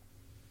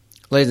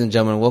Ladies and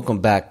gentlemen, welcome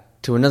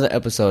back to another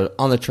episode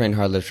on the Train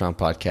Hard Live Strong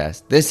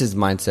podcast. This is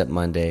Mindset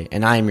Monday,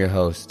 and I am your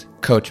host,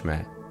 Coach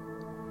Matt.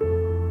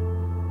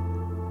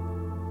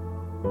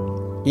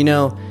 You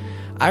know,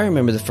 I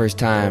remember the first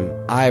time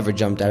I ever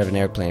jumped out of an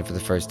airplane for the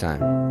first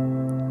time.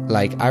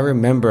 I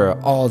remember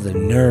all the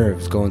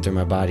nerves going through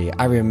my body.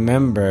 I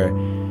remember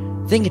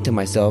thinking to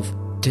myself,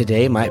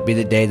 today might be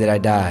the day that I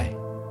die.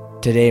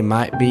 Today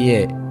might be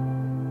it.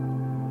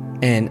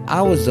 And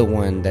I was the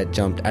one that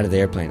jumped out of the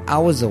airplane. I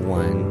was the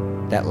one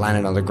that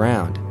landed on the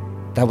ground.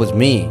 That was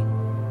me.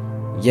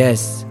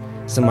 Yes,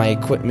 some of my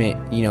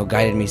equipment,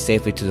 guided me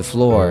safely to the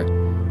floor.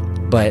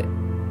 But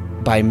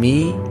by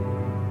me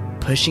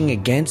pushing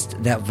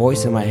against that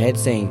voice in my head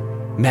saying,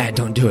 Matt,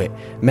 don't do it.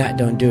 Matt,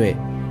 don't do it.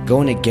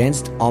 Going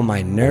against all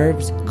my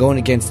nerves, going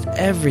against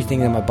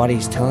everything that my body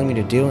is telling me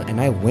to do, and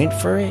I went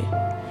for it.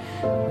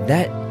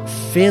 That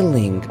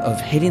feeling of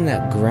hitting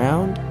that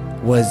ground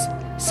was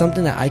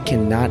something that I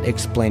cannot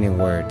explain in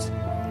words.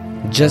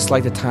 Just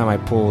like the time I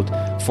pulled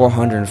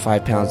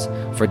 405 pounds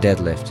for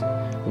deadlift,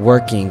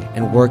 working,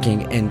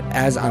 and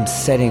as I'm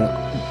sitting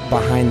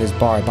behind this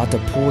bar, about to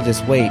pull this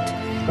weight,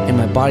 and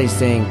my body's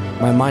saying,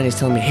 my mind is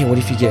telling me, hey, what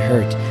if you get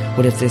hurt?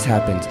 What if this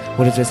happens?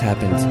 What if this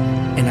happens?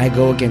 And I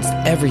go against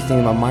everything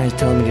that my mind is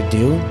telling me to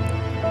do,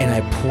 and I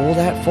pull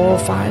that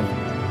 405,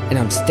 and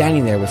I'm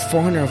standing there with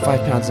 405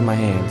 pounds in my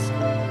hands,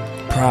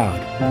 proud,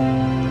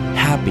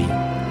 happy,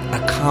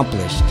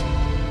 accomplished.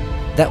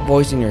 That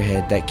voice in your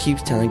head that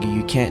keeps telling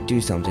you can't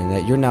do something,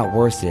 that you're not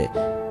worth it.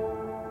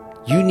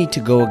 You need to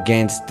go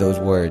against those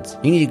words.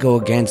 You need to go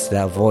against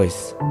that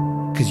voice.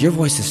 Because your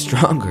voice is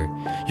stronger.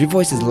 Your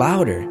voice is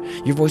louder.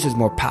 Your voice is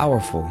more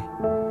powerful.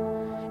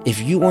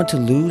 If you want to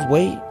lose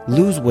weight,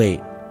 lose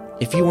weight.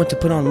 If you want to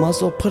put on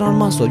muscle, put on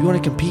muscle. If you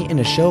want to compete in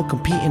a show,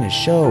 compete in a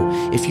show.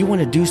 If you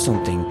want to do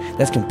something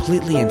that's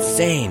completely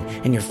insane,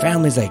 and your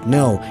family's like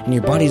no, and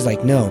your body's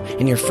like no,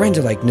 and your friends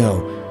are like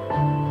no,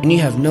 and you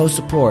have no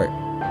support,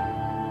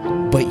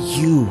 but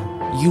you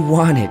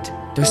want it.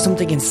 There's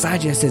something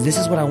inside you that says, this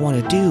is what I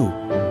want to do.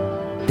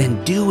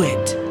 Then do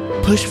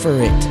it. Push for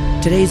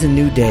it. Today's a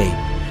new day.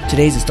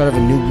 Today's the start of a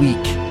new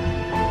week.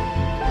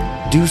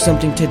 Do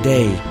something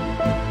today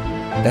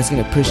that's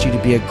going to push you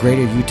to be a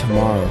greater you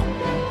tomorrow.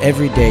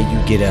 Every day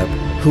you get up,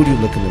 who do you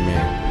look in the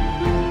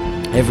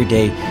mirror? Every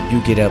day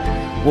you get up,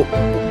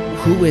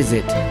 who is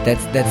it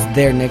that's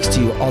there next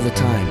to you all the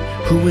time?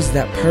 Who is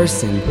that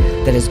person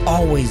that is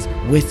always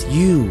with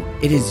you?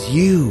 It is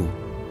you.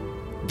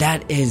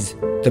 That is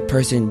the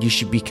person you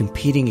should be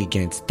competing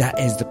against. That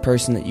is the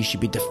person that you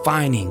should be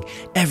defining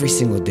every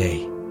single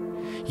day.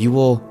 You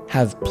will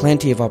have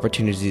plenty of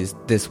opportunities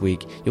this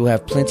week. You will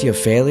have plenty of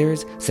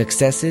failures,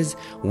 successes,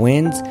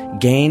 wins,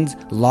 gains,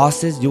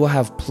 losses. You will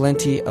have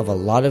plenty of a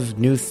lot of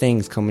new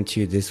things coming to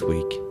you this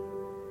week.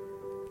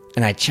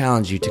 And I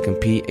challenge you to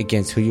compete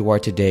against who you are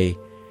today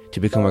to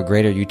become a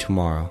greater you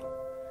tomorrow.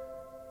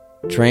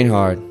 Train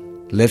hard,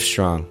 live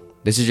strong.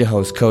 This is your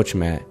host, Coach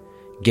Matt.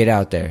 Get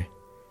out there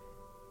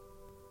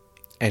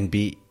and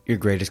beat your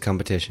greatest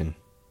competition.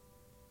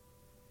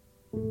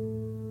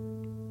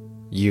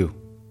 You.